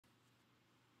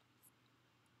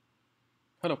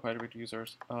Hello pyRevit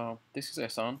users, this is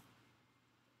Ehsan.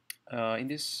 In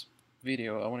this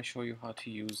video I want to show you how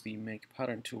to use the Make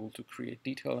Pattern tool to create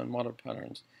detail and model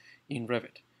patterns in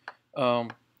Revit.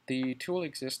 The tool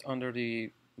exists under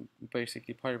the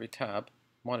basically pyRevit tab,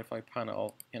 Modify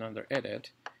Panel, and under Edit,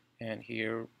 and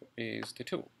here is the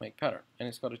tool, Make Pattern, and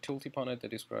it's got a tooltip on it that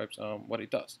describes what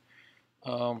it does.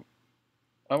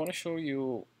 I want to show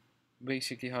you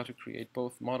basically how to create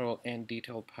both model and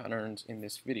detail patterns in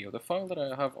this video. The file that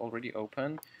I have already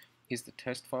open is the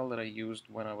test file that I used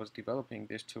when I was developing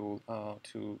this tool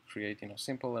to create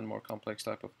simple and more complex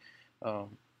type of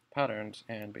patterns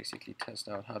and basically test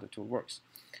out how the tool works.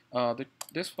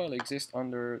 This file exists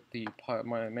under the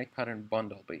my Make Pattern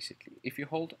bundle basically. If you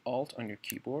hold Alt on your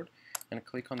keyboard and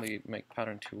click on the Make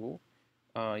Pattern tool,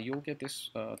 you'll get this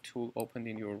tool opened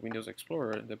in your Windows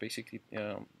Explorer that basically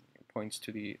points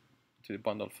to the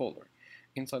bundle folder.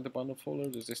 Inside the bundle folder,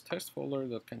 there's this test folder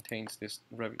that contains this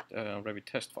Revit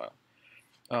test file.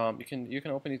 You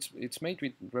can open it. It's made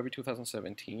with Revit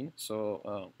 2017,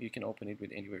 so you can open it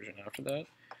with any version after that.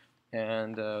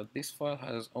 And this file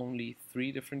has only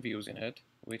 3 different views in it,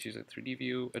 which is a 3D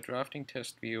view, a drafting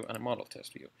test view, and a model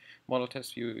test view. Model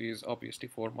test view is obviously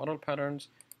for model patterns.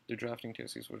 The drafting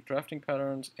test is for drafting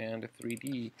patterns, and the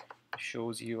 3D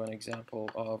shows you an example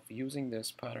of using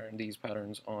these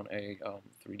patterns on a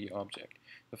 3D object.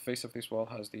 The face of this wall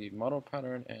has the model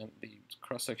pattern, and the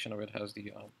cross section of it has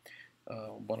the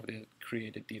one of the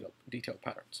created detail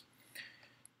patterns.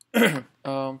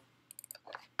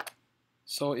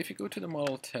 So if you go to the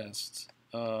model tests,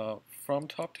 from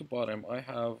top to bottom, I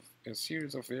have a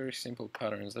series of very simple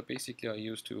patterns that basically I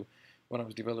used to when I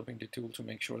was developing the tool to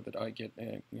make sure that I get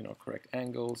correct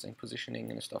angles and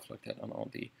positioning and stuff like that on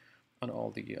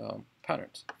all the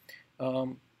patterns.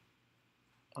 I'm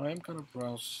gonna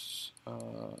browse,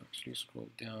 actually scroll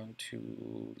down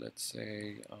to, let's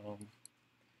say,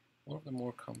 one of the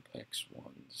more complex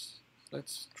ones.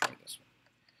 Let's try this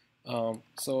one.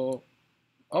 So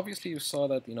obviously you saw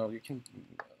that you can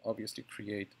obviously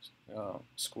create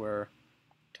square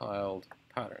tiled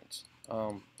patterns.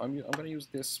 I'm going to use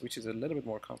this, which is a little bit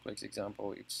more complex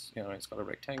example. It's got a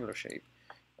rectangular shape,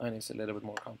 and it's a little bit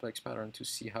more complex pattern to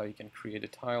see how you can create a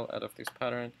tile out of this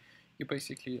pattern. You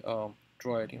basically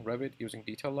draw it in Revit using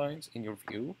detail lines in your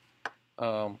view.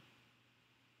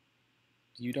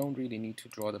 You don't really need to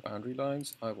draw the boundary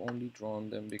lines. I've only drawn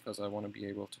them because I want to be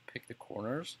able to pick the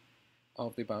corners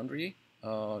of the boundary.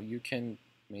 You can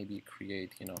maybe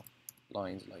create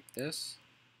lines like this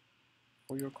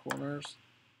for your corners,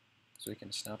 so you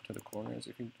can snap to the corners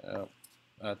if you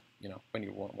when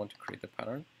you want to create the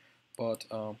pattern. But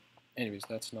anyways,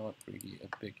 that's not really a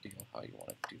big deal how you want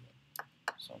to do it.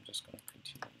 So I'm just going to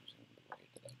continue using the way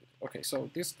that I did it. Okay, so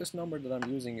this number that I'm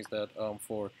using is that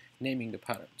for naming the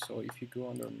pattern. So if you go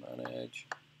under Manage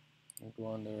and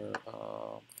go under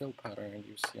Fill Pattern,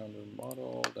 you see under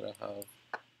Model that I have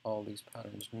all these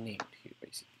patterns named here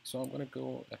basically. So I'm going to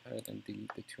go ahead and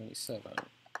delete the 27.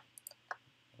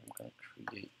 I'm going to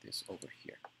create this over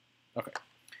here. Okay.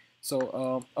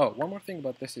 So one more thing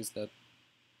about this is that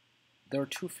there are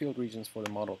 2 field regions for the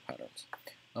model patterns.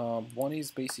 One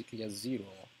is basically a 0,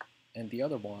 and the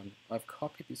other one, I've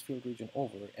copied this field region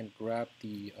over and grabbed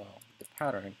the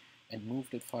pattern and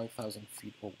moved it 5,000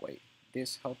 feet away.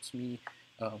 This helps me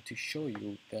to show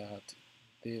you that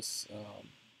this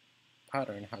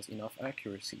pattern has enough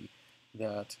accuracy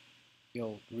that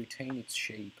it'll retain its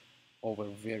shape over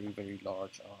very, very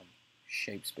large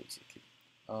shapes basically.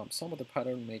 Some of the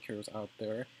pattern makers out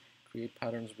there create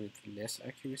patterns with less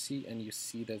accuracy, and you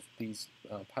see that these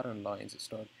pattern lines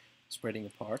start spreading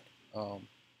apart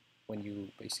when you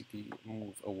basically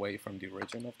move away from the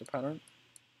origin of the pattern.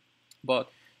 But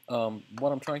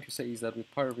what I'm trying to say is that with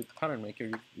pyRevit Pattern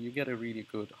Maker, you get a really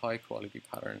good high-quality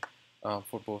pattern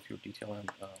for both your detail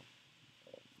and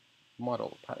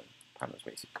model patterns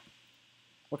basically.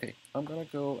 Okay, I'm gonna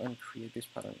go and create this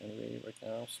pattern anyway right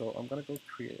now. So I'm gonna go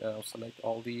select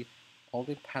all the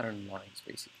pattern lines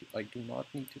basically. I do not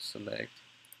need to select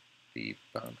the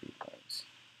boundary lines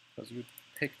because you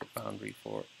pick the boundary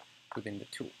for within the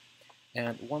tool.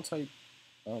 And once I've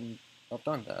done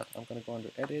that, I'm gonna go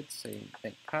under Edit, say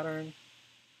Make Pattern,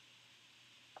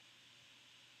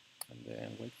 and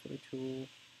then wait for the tool.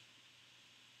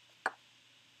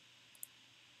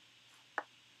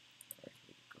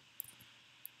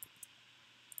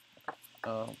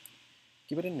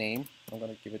 Give it a name. I'm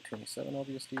going to give it 27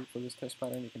 obviously for this test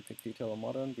pattern. You can pick detail or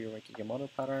modern. We're making a model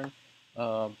pattern.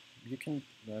 You can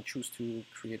choose to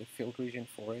create a field region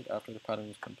for it after the pattern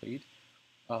is complete.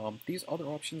 These other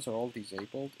options are all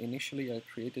disabled. Initially I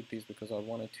created these because I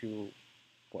wanted to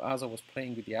But as I was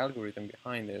playing with the algorithm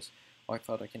behind this, I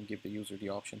thought I can give the user the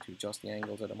option to adjust the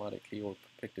angles automatically or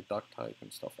pick the duct type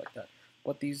and stuff like that.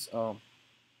 But these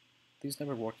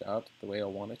never worked out the way I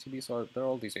want it to be, so they're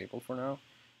all disabled for now.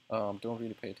 Don't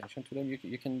really pay attention to them.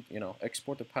 You can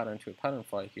export the pattern to a pattern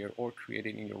file here or create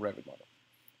it in your Revit model.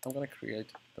 I'm going to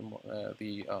create the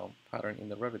pattern in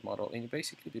the Revit model, and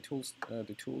basically the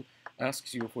tool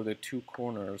asks you for the two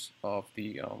corners of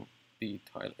the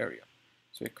tile area.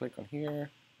 So you click on here,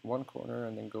 one corner,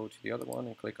 and then go to the other one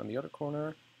and click on the other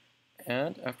corner.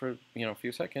 And after a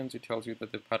few seconds, it tells you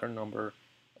that the pattern number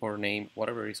or name,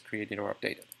 whatever, is created or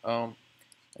updated.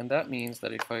 And that means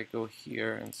that if I go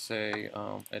here and say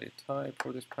edit type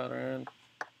for this pattern,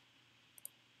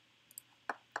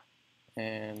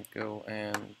 and go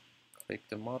and click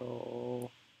the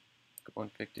model, go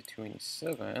and pick the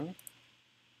 27,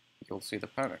 you'll see the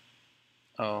pattern.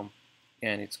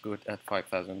 And it's good at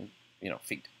 5,000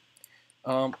 feet.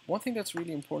 One thing that's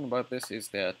really important about this is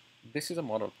that this is a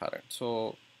model pattern,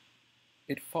 so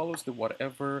it follows the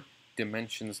whatever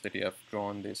dimensions that you have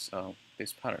drawn this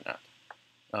this pattern at.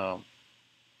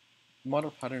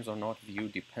 Model patterns are not view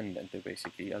dependent. They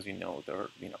basically, as you know,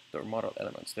 they're model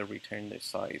elements. They return their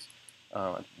size,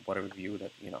 whatever view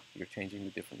that you're changing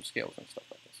the different scales and stuff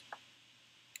like this.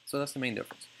 So that's the main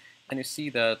difference. And you see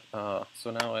that.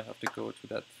 So now I have to go to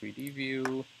that 3D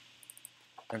view.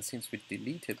 And since we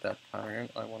deleted that pattern,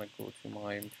 I want to go to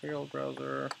my material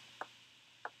browser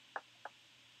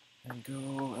and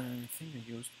go, and I think I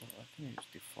used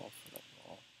default for that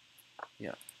wall.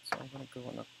 Yeah, so I'm going to go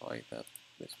and apply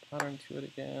this pattern to it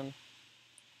again,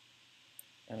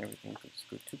 and everything is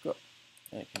good to go.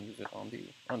 And I can use it on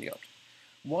the object.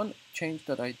 One change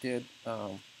that I did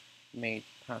made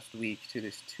past week to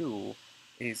this tool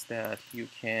is that you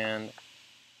can.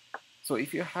 So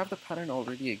if you have the pattern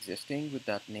already existing with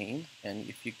that name, and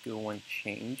if you go and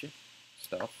change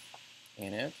stuff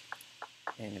in it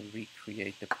and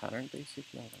recreate the pattern,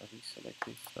 basically, I'm going to reselect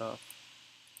this stuff,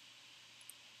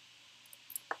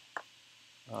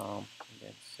 and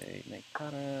then say make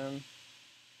pattern,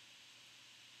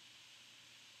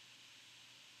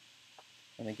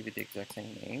 and then give it the exact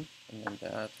same name, and then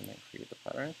that, and then create the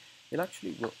pattern. It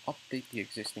actually will update the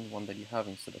existing one that you have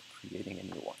instead of creating a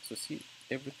new one. So see,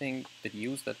 everything that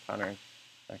used that pattern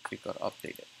actually got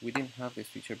updated. We didn't have this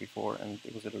feature before, and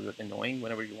it was a little bit annoying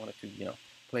whenever you wanted to,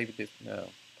 play with this,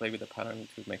 play with the pattern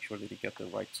to make sure that you get the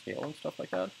right scale and stuff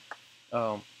like that.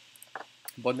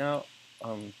 But now,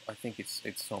 I think it's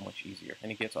so much easier,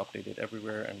 and it gets updated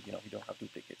everywhere, and you don't have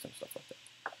duplicates and stuff like that.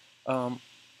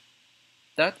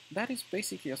 That is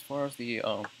basically as far as the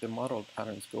model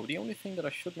patterns go. The only thing that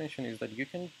I should mention is that you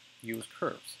can use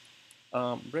curves.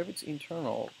 Revit's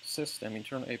internal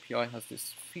API has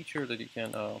this feature that you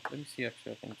can, let me see,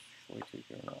 actually I can show it to you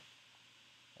here now.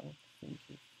 I don't think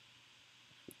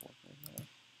it's actually working now.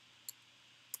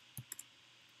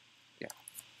 Yeah,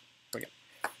 forget.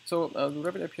 So the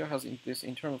Revit API has this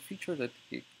internal feature that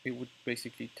it would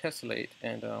basically tessellate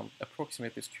and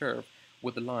approximate this curve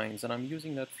with the lines, and I'm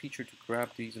using that feature to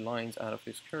grab these lines out of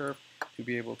this curve to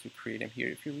be able to create them here.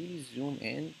 If you really zoom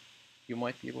in, you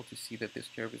might be able to see that this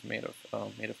curve is made of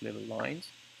little lines.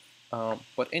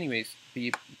 But anyways,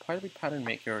 the pyRevit pattern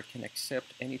maker can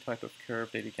accept any type of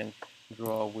curve that you can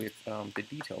draw with the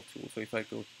detail tool. So if I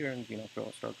go here and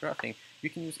start drafting, you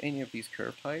can use any of these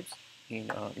curve types in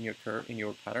your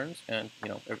patterns, and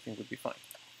everything would be fine.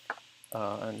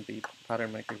 And the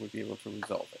pattern maker will be able to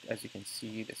resolve it. As you can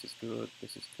see, this is good,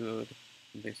 this is good,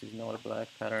 this is not a black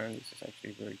pattern, this is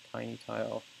actually a very tiny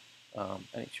tile, and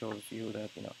it shows you that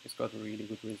it's got a really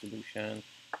good resolution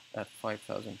at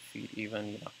 5,000 feet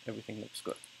even, everything looks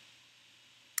good.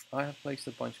 I have placed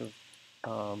a bunch of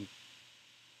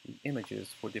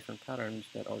images for different patterns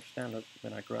that are standard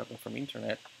when I grab them from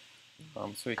internet,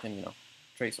 so you can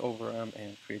trace over them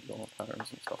and create your own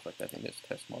patterns and stuff like that in this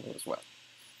test model as well.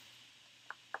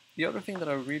 The other thing that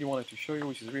I really wanted to show you,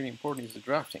 which is really important, is the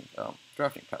drafting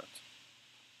patterns.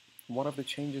 One of the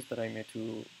changes that I made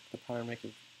to the pattern maker,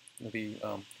 the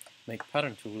make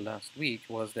pattern tool last week,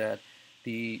 was that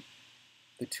the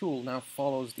tool now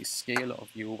follows the scale of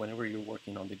view whenever you're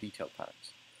working on the detail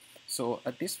patterns. So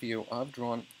at this view, I've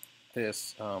drawn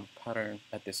this pattern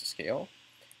at this scale,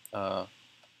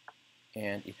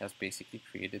 and it has basically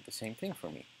created the same thing for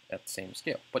me at the same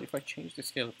scale. But if I change the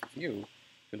scale of the view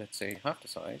to, let's say, half the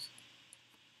size,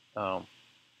 I'm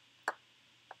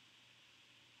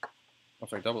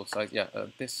sorry, double the size, yeah,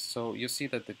 so you see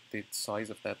that the size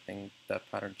of that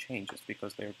pattern changes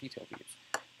because they are detail views.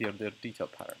 They're detail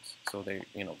patterns, so they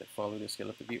follow the scale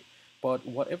of the view. But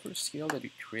whatever scale that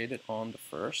you created on the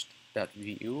first, that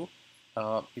view,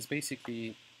 is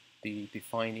basically the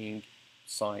defining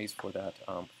size for that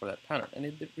pattern. And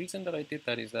the reason that I did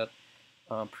that is that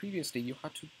previously you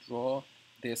had to draw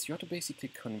this. You had to basically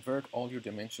convert all your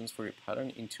dimensions for your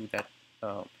pattern into that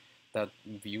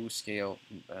view scale,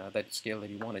 that scale that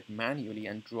you wanted manually,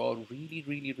 and draw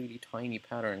really tiny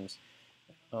patterns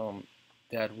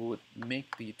that would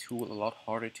make the tool a lot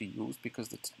harder to use because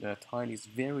the tile is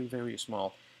very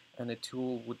small, and the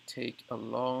tool would take a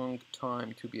long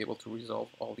time to be able to resolve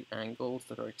all the angles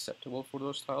that are acceptable for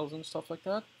those tiles and stuff like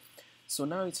that. So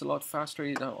now it's a lot faster.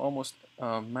 It almost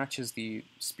matches the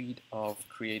speed of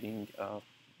creating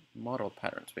model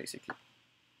patterns, basically.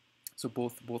 So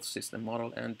both system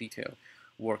model and detail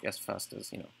work as fast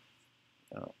as,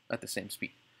 at the same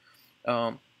speed.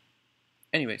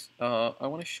 Anyways, I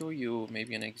want to show you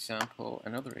maybe another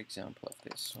example of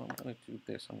this. So I'm going to do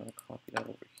this. I'm going to copy that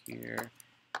over here,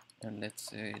 and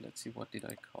let's see, what did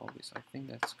I call this? I think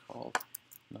that's called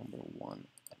number 1.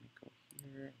 Let me go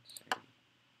here and say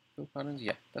fill patterns.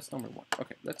 Yeah, that's number 1.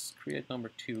 Okay, let's create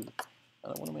number 2. And I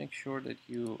want to make sure that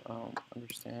you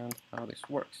understand how this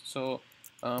works. So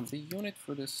the unit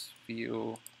for this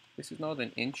view, this is not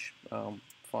an inch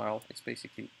file, it's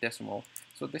basically decimal.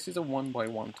 So this is a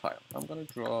 1x1 tile. I'm going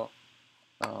to draw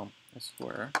a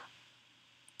square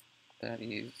that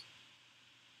is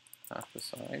half the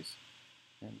size,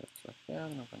 and that's like that.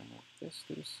 And I'm going to move this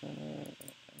to the center.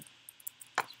 Okay.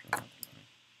 Let's draw another line.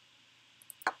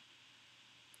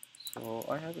 So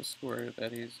I have a square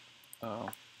that is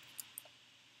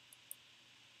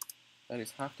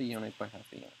half the unit by half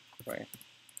the unit, right?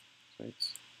 So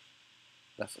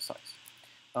that's the size.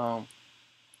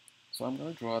 So I'm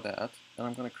going to draw that, and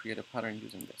I'm going to create a pattern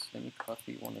using this. Let me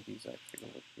copy one of these actually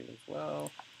over here as well,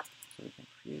 so we can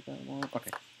create that one.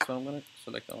 Okay, so I'm going to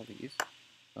select all these,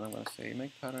 and I'm going to say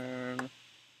make pattern.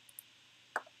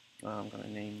 I'm going to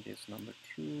name this number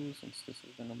 2, since this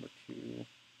is the number 2.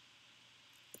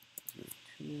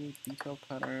 2 detail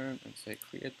pattern, and say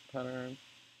create the pattern.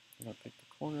 I'm going to pick the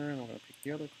corner, and I'm going to pick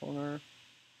the other corner.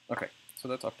 Okay, so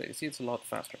that's updated. See, it's a lot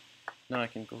faster. Now I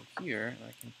can go here, and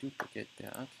I can duplicate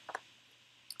that.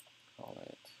 Call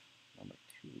it number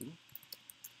 2,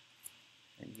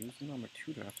 and use the number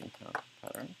 2 drafting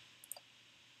pattern,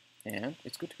 and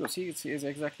it's good to go. See, it's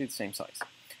exactly the same size.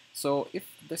 So if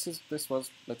this was,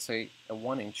 let's say, a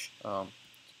 1-inch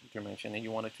dimension, and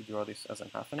you wanted to draw this as a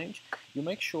half an inch, you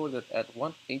make sure that at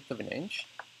 1/8 of an inch,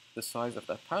 the size of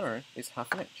that pattern is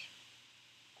half an inch.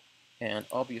 And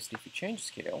obviously, if you change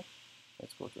scale,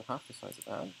 let's go to half the size of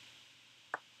that,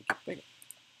 it gets bigger.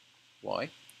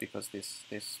 Why? Because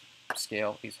this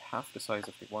scale is half the size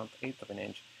of the 1/8 of an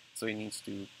inch, so it needs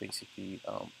to basically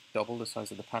double the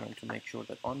size of the pattern to make sure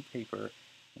that on paper,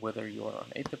 whether you are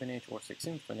on 1/8 of an inch or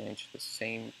 1/16 of an inch,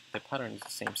 the pattern is the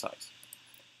same size.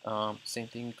 Same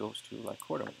thing goes to like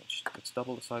 1/4 of an inch. It's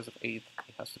double the size of 1/8.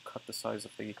 It has to cut the size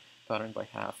of the pattern by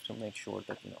half to make sure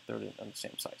that they're on the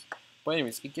same size. But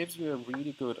anyways, it gives you a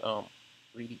really good,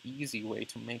 really easy way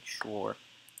to make sure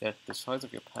that the size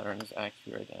of your pattern is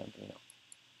accurate and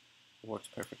works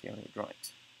perfectly on your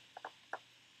drawings.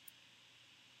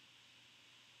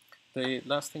 The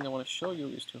last thing I want to show you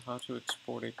is how to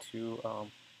export it to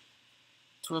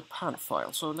a PAN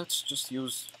file. So let's just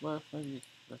use, well, maybe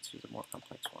let's use a more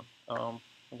complex one.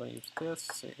 I'm going to use this,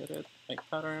 say hit it, make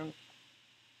pattern.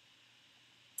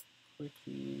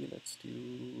 Quickly, let's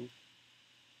do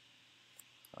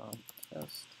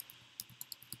test,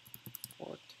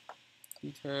 export,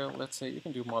 detail. Let's say you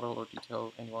can do model or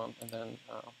detail, anyone, and then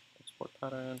export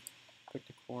pattern, pick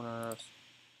the corners,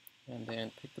 and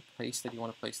then pick the place that you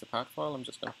want to place the path file. I'm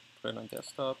just going to put it on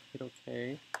desktop, hit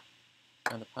OK,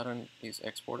 and the pattern is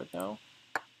exported now.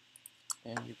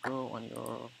 And you go on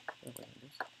your,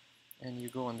 and you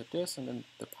go on the disk, and then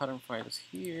the pattern file is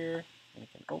here, and you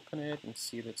can open it and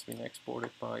see that it's been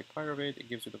exported by pyRevit. It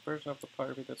gives you the version of the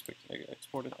pyRevit that's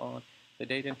exported on, the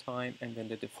date and time, and then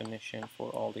the definition for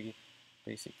all the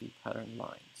basically pattern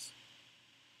lines.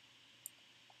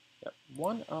 Yeah.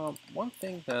 One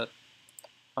thing that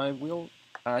I will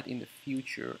add in the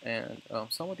future, and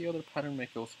some of the other pattern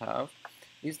makers have,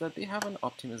 is that they have an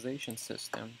optimization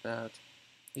system that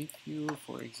if you,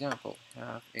 for example,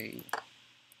 have let's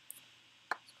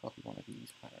copy one of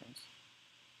these patterns.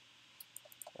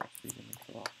 Actually, let me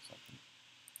draw something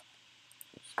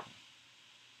just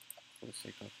for the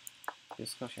sake of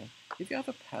discussion. If you have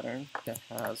a pattern that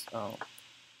has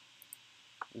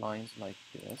lines like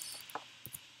this,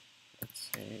 let's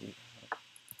say,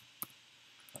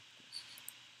 cut this.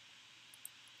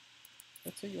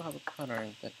 Let's say you have a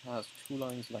pattern that has 2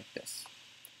 lines like this.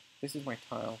 This is my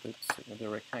tile. The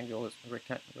rectangle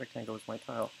is my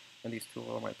tile. and these two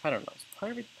are my pattern lines.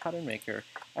 pyRevit Pattern Maker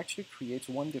actually creates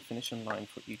one definition line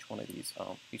for each one of these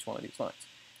lines.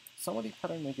 Some of the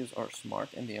pattern makers are smart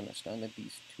and they understand that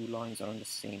these two lines are on the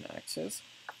same axis,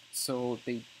 so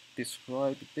they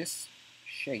describe this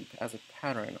shape as a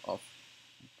pattern of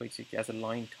basically as a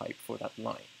line type for that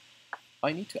line.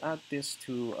 I need to add this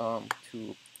to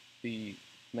the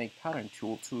make pattern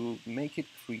tool to make it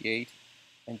create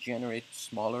and generate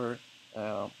smaller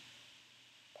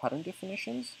pattern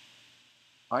definitions.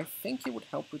 I think it would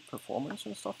help with performance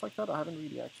and stuff like that. I haven't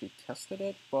really actually tested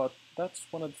it, but that's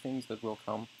one of the things that will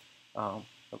come in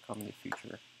the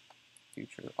future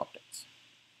updates.